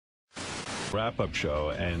wrap-up show,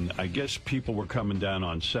 and I guess people were coming down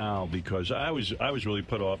on Sal because I was really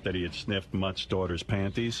put off that he had sniffed Mutt's daughter's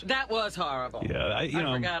panties. That was horrible. Yeah, I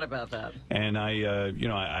forgot about that. And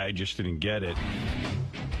I just didn't get it.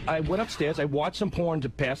 I went upstairs, I watched some porn to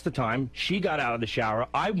pass the time. She got out of the shower.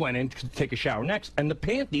 I went in to take a shower next, and the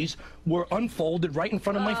panties were unfolded right in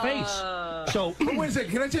front of my face. So, wait a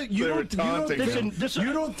second, can I tell you, you don't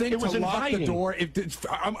think to lock the door,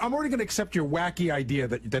 I'm already going to accept your wacky idea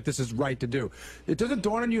that this is right to do. It doesn't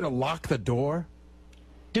dawn on you to lock the door?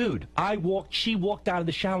 Dude, she walked out of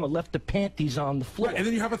the shower and left the panties on the floor. Right, and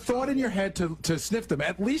then you have a thought in your head to sniff them.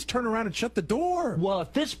 At least turn around and shut the door. Well,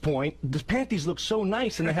 at this point, the panties looked so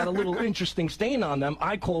nice and they had a little interesting stain on them.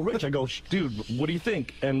 I call Rich, I go, dude, what do you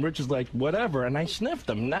think? And Rich is like, whatever, and I sniffed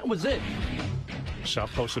them, and that was it. Sal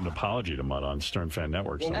posted an apology to Mutt on Stern Fan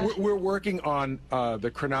Network. Well, we're working on the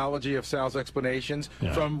chronology of Sal's explanations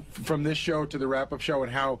from this show to the wrap-up show,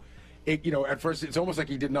 and how at first it's almost like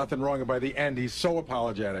he did nothing wrong, and by the end he's so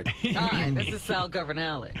apologetic. Hi, this is Sal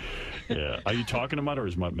Governale. Yeah, are you talking to Mutt, or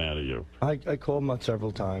is Mutt mad at you? I called Mutt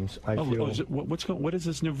several times. What is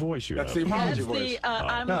this new voice you have? That's the apology voice.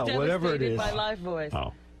 I'm whatever it is. by live voice.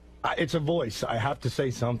 Oh. It's a voice. I have to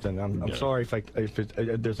say something. I'm sorry if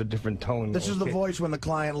there's a different tone. This is the voice when the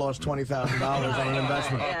client lost $20,000 on an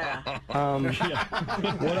investment.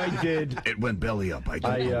 What I did, it went belly up.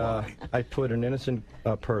 I put an innocent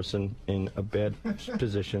person in a bad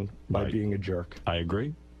position by being a jerk. I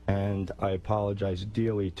agree. And I apologize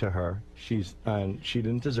dearly to her. She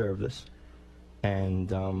didn't deserve this,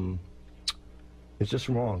 and it's just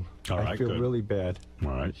wrong. I feel really bad.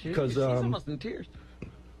 All right. She's almost in tears.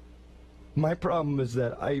 My problem is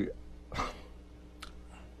that I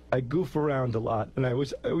goof around a lot, and I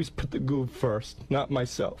always put the goof first, not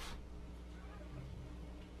myself.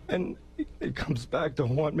 And it comes back to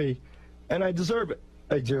haunt me, and I deserve it.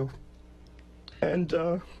 I do. And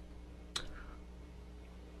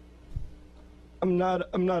I'm not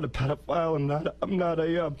a pedophile.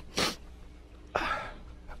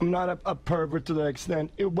 I'm not a pervert to that extent.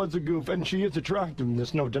 It was a goof, and she is attractive, and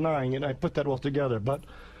there's no denying it. I put that all together, but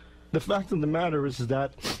the fact of the matter is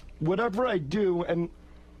that whatever I do and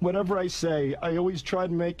whatever I say, I always try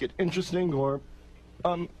to make it interesting or,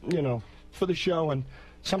 for the show. And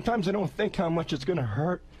sometimes I don't think how much it's going to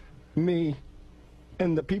hurt me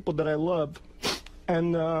and the people that I love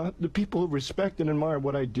and the people who respect and admire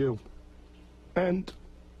what I do. And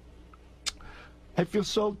I feel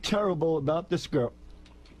so terrible about this girl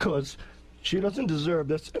because she doesn't deserve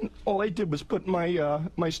this, and all I did was put my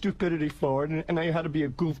my stupidity forward, and I had to be a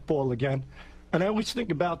goofball again. And I always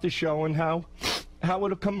think about the show and how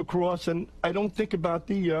it'll come across, and I don't think about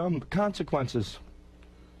the consequences.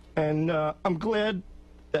 And I'm glad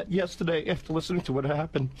that yesterday, after listening to what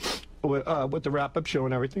happened with the wrap-up show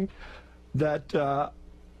and everything, that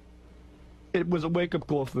it was a wake-up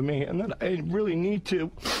call for me, and that I really need to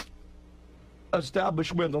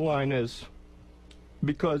establish where the line is,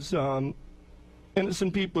 because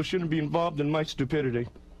innocent people shouldn't be involved in my stupidity.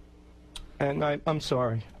 And I'm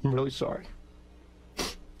sorry. I'm really sorry.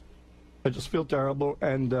 I just feel terrible,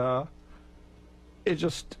 and it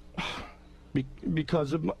just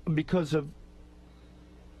because of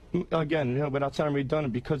again, without sounding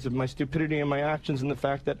redundant, because of my stupidity and my actions and the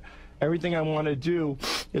fact that everything I want to do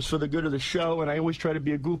is for the good of the show, and I always try to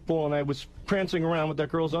be a goofball, and I was prancing around with that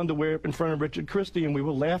girl's underwear in front of Richard Christie, and we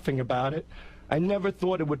were laughing about it. I never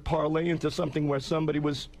thought it would parlay into something where somebody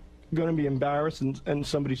was going to be embarrassed and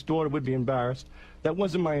somebody's daughter would be embarrassed. That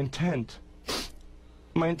wasn't my intent.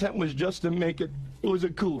 My intent was just to make it was a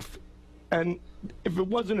goof. And if it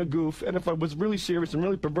wasn't a goof, and if I was really serious and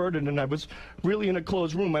really perverted and I was really in a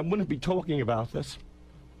closed room, I wouldn't be talking about this.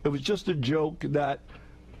 It was just a joke that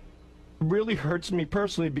really hurts me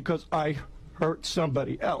personally because I hurt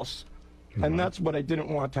somebody else. And that's what I didn't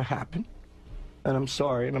want to happen. And I'm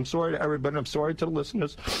sorry. And I'm sorry to everybody. I'm sorry to the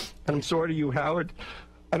listeners. And I'm sorry to you, Howard.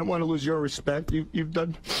 I don't want to lose your respect. You've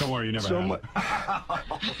done Don't worry, you never so much.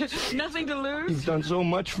 Nothing to lose? You've done so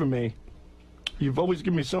much for me. You've always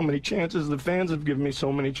given me so many chances. The fans have given me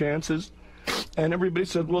so many chances. And everybody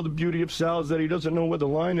said, well, the beauty of Sal is that he doesn't know where the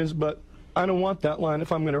line is, but I don't want that line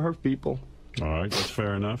if I'm going to hurt people. All right, that's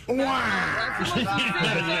fair enough. That's the most sincere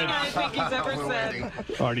thing I think he's ever said.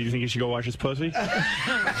 Artie, do you think he should go wash his pussy?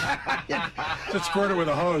 Just squirt it with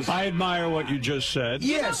a hose. I admire what you just said.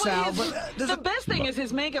 Yeah, Sal, but the best thing is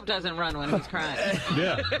his makeup doesn't run when he's crying.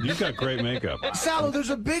 Yeah, you've got great makeup. Sal, there's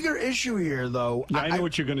a bigger issue here, though. Yeah, I know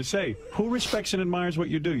what you're going to say. Who respects and admires what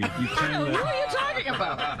you do? You claim Who that. are you talking talking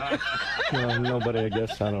about? Nobody, I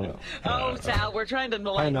guess. I don't know. Oh, Sal, we're trying to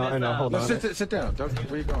lighten I know. Hold on. Sit down. Where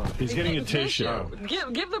are you going? He's getting a tissue.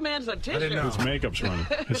 Give the man some tissue. His makeup's running.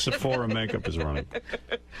 His Sephora makeup is running.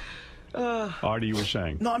 Artie, you were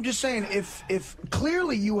saying? No, I'm just saying, if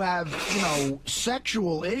clearly you have,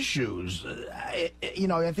 sexual issues,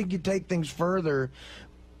 I think you take things further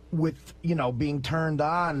with, being turned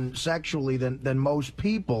on sexually than most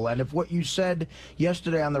people. And if what you said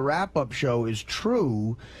yesterday on the wrap-up show is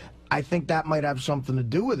true, I think that might have something to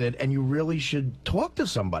do with it, and you really should talk to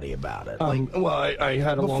somebody about it. Well, I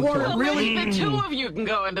had a long Well, time. really, the two of you can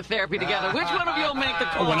go into therapy together. Which one of you will make the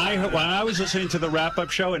call? When I was listening to the wrap-up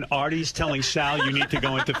show and Artie's telling Sal you need to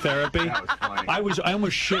go into therapy, I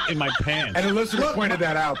almost shit in my pants. And Elizabeth pointed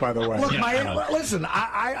that out, by the way. Look, listen,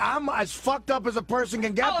 I'm as fucked up as a person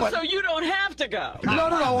can get, but so you don't have to go.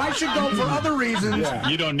 No, I should go for other reasons. Yeah.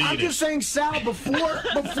 You don't need I'm just saying, Sal,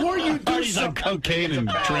 before you do Artie's on cocaine and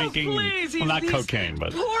drinking. Please, Well, not cocaine,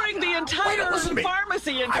 but pouring the entire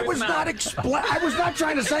pharmacy into his mouth. I was not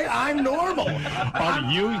trying to say I'm normal.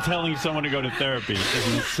 Artie, you telling someone to go to therapy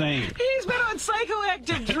is insane. He's been on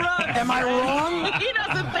psychoactive drugs. Am I wrong? He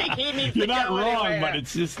doesn't think he needs You're to not go wrong, anywhere. but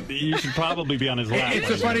it's just you should probably be on his lap. It's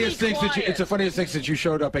the funniest thing since you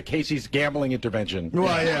showed up at Casey's gambling intervention.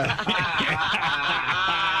 Well, yeah.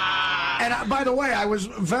 And by the way, I was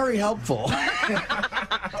very helpful.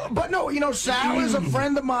 But no, Sal is a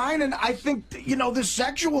friend of mine, and I think, this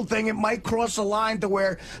sexual thing, it might cross a line to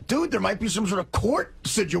where, dude, there might be some sort of court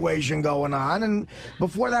situation going on, and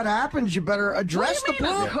before that happens, you better address the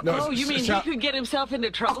problem. You mean he could get himself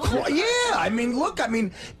into trouble? Yeah, look,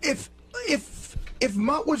 if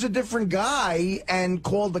Mutt was a different guy and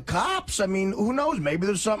called the cops, who knows? Maybe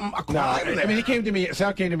there's a crime there.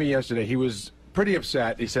 Sal came to me yesterday. He was pretty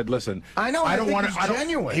upset. He said, "Listen, I know. I don't want to.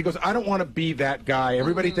 Genuine." He goes, "I don't want to be that guy.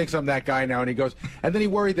 Everybody thinks I'm that guy now." And he goes, and then he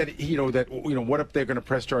worried that what if they're going to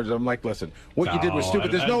press charges? I'm like, "Listen, what you did was stupid.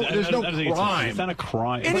 There's no crime. It's not a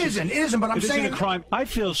crime. It isn't. But I'm saying isn't a crime. I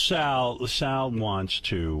feel Sal wants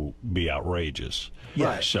to be outrageous.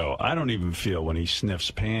 Right. So I don't even feel when he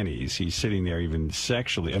sniffs panties, he's sitting there even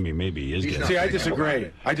sexually. Maybe he is. See, I disagree.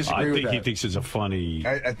 I disagree with think that. he thinks it's a funny.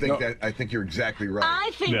 I think you're exactly right.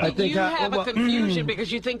 I think you have a confusion because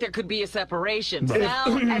you think there could be a separation.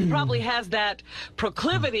 Sal probably has that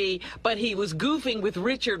proclivity, but he was goofing with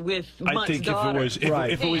Richard with Mutt's daughter.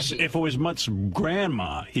 If it was Mutt's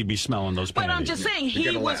grandma, he'd be smelling those panties. But I'm just saying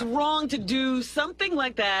he was wrong to do something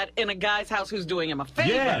like that in a guy's house who's doing him a favor.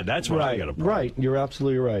 Yeah, that's what I got a problem. Right, you're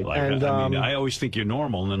absolutely right. Like, and I always think you're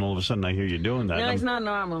normal, and then all of a sudden I hear you doing that. No, he's not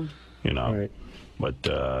normal. Right. But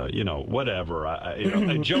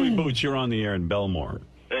whatever. Joey Boots, you're on the air in Belmore.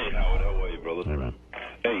 Hey, Howard, how are you, brother? Hey, man.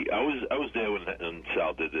 Hey, I was there when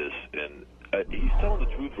Sal did this, and he's telling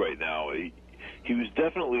the truth right now. He was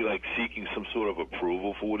definitely seeking some sort of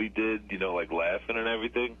approval for what he did, like laughing and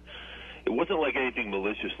everything. It wasn't like anything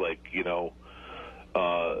malicious,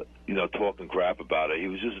 talking crap about it. He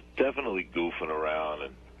was just definitely goofing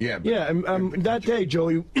around. And that day,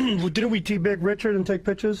 Joey, didn't we teabag Richard and take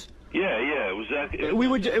pictures? Yeah, it was that.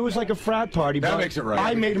 It was like a frat party. That but makes it right.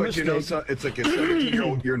 I made a But mistake. it's like a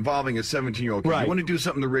 17-year-old. You're involving a 17-year-old kid. Right. You want to do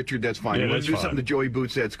something to Richard, that's fine. Yeah, You want that's to do fine. something to Joey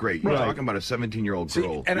Boots, that's great. You're talking about a 17-year-old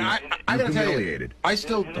girl. And I You're gotta tell you, humiliated. I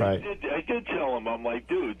still. Right. I did tell him, I'm like,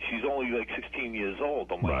 dude, she's only 16 years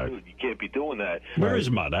old. I'm like, dude, you can't be doing that. Where is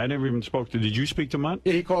Mutt? I never even spoke to. Did you speak to Mutt?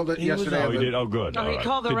 Yeah, he called it yesterday. Oh, he did. Oh, good. Oh, All he right.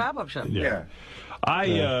 called the wrap-up show. Yeah.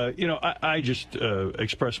 I just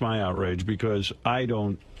express my outrage because I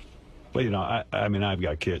don't. Well, I've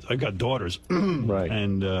got kids. I've got daughters. Right.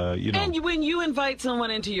 And And when you invite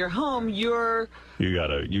someone into your home, you're you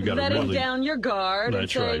gotta letting really down your guard and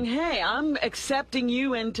That's saying, right. "Hey, I'm accepting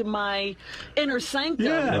you into my inner sanctum."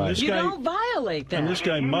 Yeah, and this you guy- don't violate that. And this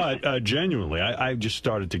guy Mutt, genuinely, I just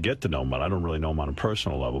started to get to know Mutt. I don't really know him on a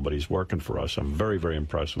personal level, but he's working for us. I'm very, very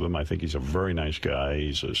impressed with him. I think he's a very nice guy.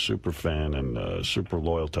 He's a super fan and super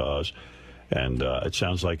loyal to us. And it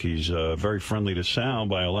sounds like he's very friendly to Sal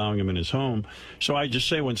by allowing him in his home. So I just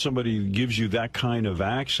say when somebody gives you that kind of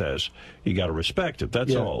access, you got to respect it.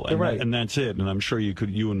 That's all. And, right. and that's it. And I'm sure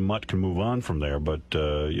you and Mutt can move on from there. But,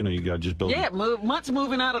 you got to just build. Yeah, Mutt's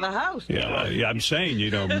moving out of the house. Yeah, I'm saying, I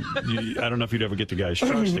don't know if you'd ever get the guy's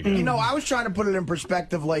trust again. I was trying to put it in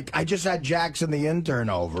perspective. I just had Jackson the intern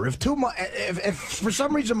over. If for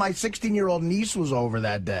some reason my 16-year-old niece was over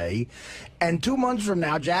that day, and 2 months from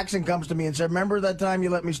now Jackson comes to me and said, "Remember that time you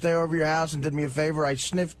let me stay over your house and did me a favor? I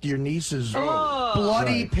sniffed your niece's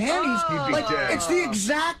bloody panties." It's the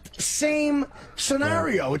exact same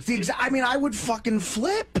scenario. It's the exact. I would fucking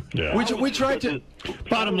flip. Yeah. We tried to.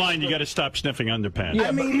 Bottom line, you got to stop sniffing underpants.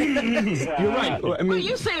 I mean, you're right. I mean, Well,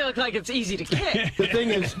 you say it like it's easy to kick. the thing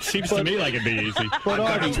is, Seems to me like it'd be easy. but I've got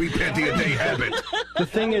a Artie, 3 panty a day habit. the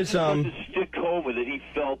thing is, To stick home with it, he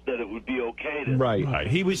felt that it would be okay to. right. Right.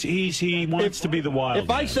 He wants to be the wild If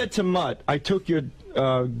I man. said to Mutt, I took your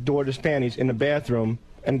daughter's panties in the bathroom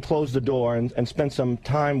and closed the door and spent some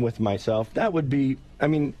time with myself, that would be, I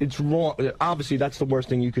mean, it's wrong. Obviously, that's the worst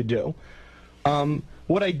thing you could do.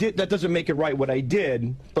 What I did, that doesn't make it right what I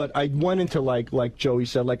did, but I went into like Joey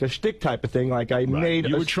said, like a shtick type of thing. Like I made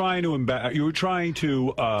You were trying to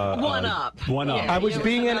One up. Yeah, I was it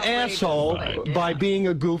being an outrageous. asshole Right, by yeah. being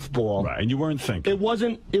a goofball. Right, and you weren't thinking. It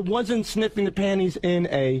wasn't sniffing the panties in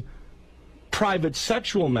a private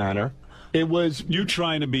sexual manner. It was You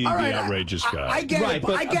trying to be All right, the outrageous guy. I get right, it,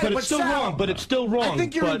 but I get it. it's still Sal, wrong. But it's still wrong. I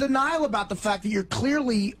think you're in but- denial about the fact that you're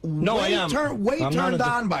clearly No, I am. way I'm not turned a-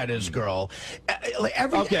 on by this girl.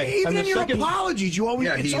 Okay, Even and in the your second- apologies, you always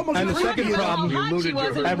Yeah, it's he- almost and the creepy. second problem, How hot she alluded to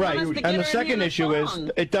was her. and Right, wants to get and the her second in the issue is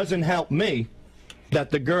thong. it doesn't help me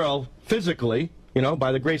that the girl physically, you know,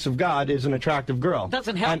 by the grace of God, is an attractive girl.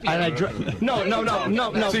 Doesn't help and you. No.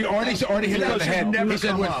 See, Artie hit it on the head. He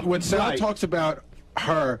said when Sal Right. talks about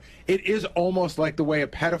her, it is almost like the way a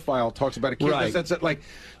pedophile talks about a kid. In the Right. sense that, like,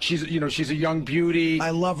 she's a young beauty.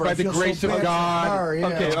 I love her. By I the feel so grace bad of for God. her,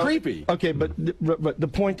 yeah. It's creepy. Okay, but the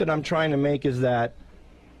point that I'm trying to make is that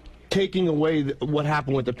taking away what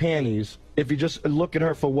happened with the panties, if you just look at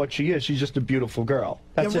her for what she is, she's just a beautiful girl.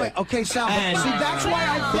 That's Yeah, it. right. Okay, Sal. And- See, that's why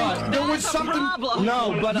I think there was That's a something. problem.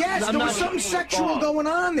 No, but Yes, I'm there not, was something sexual going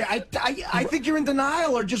on there. I think you're in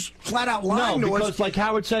denial or just flat out lying No, to us. because like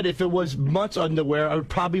Howard said, if it was Mutt's underwear, I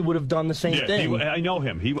probably would have done the same Yeah, thing. I know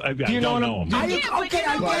him. I you know don't what know I'm- him. I- Yeah, but okay, you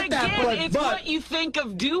know I what, get that, again, it's but- what you think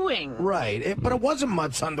of doing. Right, but it wasn't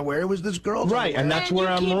Mutt's underwear. It was this girl's Right, and underwear. that's where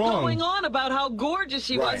you I'm keep wrong. going on about how gorgeous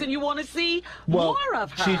she was, Right. and you want to see Well, more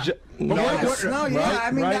of her. she's ju- no, Yes, no, yeah. right,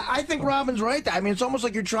 I mean, right. I think Robin's right. I mean, it's almost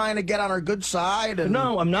like you're trying to get on her good side. And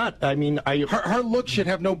No, I'm not. I mean, Her look should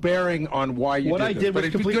have no bearing on why you What did I this. did But was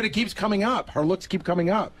it's complete- good it keeps coming up. Her looks keep coming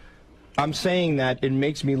up. I'm saying that it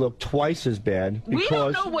makes me look twice as bad because we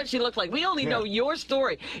don't know what she looked like. We only know your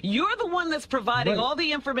story. You're the one that's providing all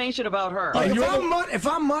the information about her. Like, if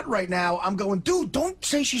I'm Mutt right now, I'm going, dude, don't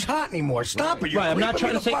say she's hot anymore. Stop it. You're Right, I'm not creeping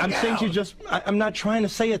trying me to the say. I'm fuck saying out. she just. I'm not trying to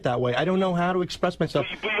say it that way. I don't know how to express myself.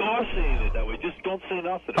 But you are saying it that way. Just don't say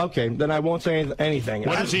nothing. Okay, then I won't say anything.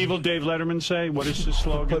 What does evil Dave Letterman say? What is his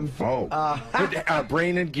slogan? Oh. Put,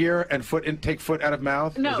 brain in gear and take foot out of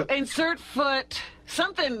mouth. No, Is it- insert foot,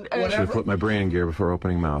 something. Should put my brain in gear before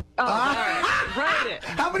opening mouth. All right, write it.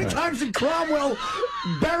 How many times did Cromwell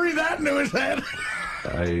bury that into his head?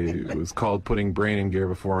 It was called putting brain in gear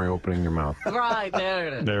before opening your mouth. Right, there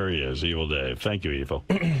it is. There he is, evil Dave. Thank you, evil.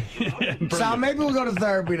 Sal, maybe we'll go to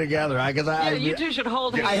therapy together. Yeah, you two should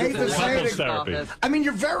hold hands. I hate to in the say couples it. Therapy. office. I mean,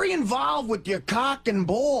 you're very involved with your cock and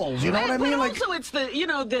balls. You know what I mean? But Like also, it's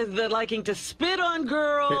the liking to spit on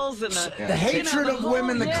girls and the hatred of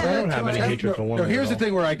women, the I don't have any hatred for No, women. here's the at all.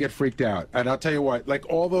 thing where I get freaked out, and I'll tell you what. Like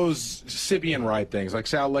all those Sibian ride things, like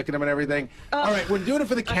Sal licking him and everything. All right, we're doing it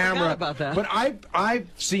for the forgot camera. about that. But I've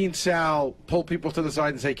seen Sal pull people to the side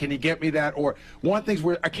and say, "Can you get me that?" Or want things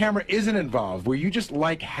where a camera isn't involved, where you just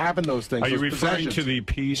like having those things. Are you those referring possessions. to the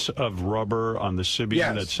piece of rubber on the Sibian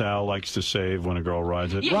Yes. that Sal likes to save when a girl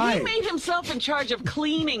rides it? Yeah, Right. he made himself in charge of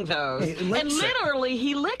cleaning those, He licks and it. literally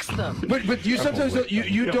he licks them. But you sometimes you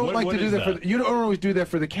Yeah, don't what- like what to do is that, that? you don't always do that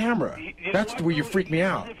for the camera. You That's know, where you freak me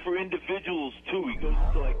out. He does it for individuals too. He goes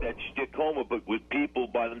into like that shtick coma, but with people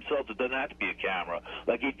by themselves. It doesn't have to be a camera.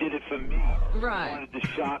 Like he did it for me. Right. He wanted to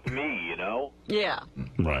shock me, you know. Yeah.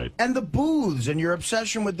 Right. and the booths and your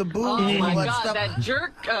obsession with the booths Oh and my all that God, stuff. that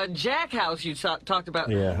jerk Jack House you talked about.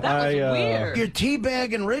 Yeah, that was weird. You're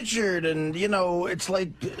teabagging Richard, and it's like,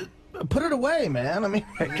 put it away, man. I mean,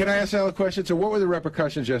 Can I ask Sal a question? So, what were the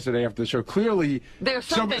repercussions yesterday after the show? Clearly, There's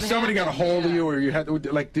something somebody got a happened, hold of yeah. you, or you had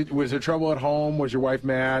was there trouble at home? Was your wife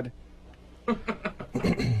mad?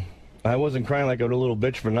 I wasn't crying like a little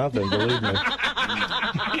bitch for nothing. Believe me.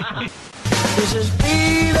 This is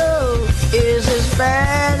Vito is as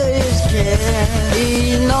bad as can.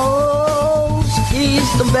 He knows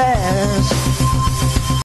he's the best.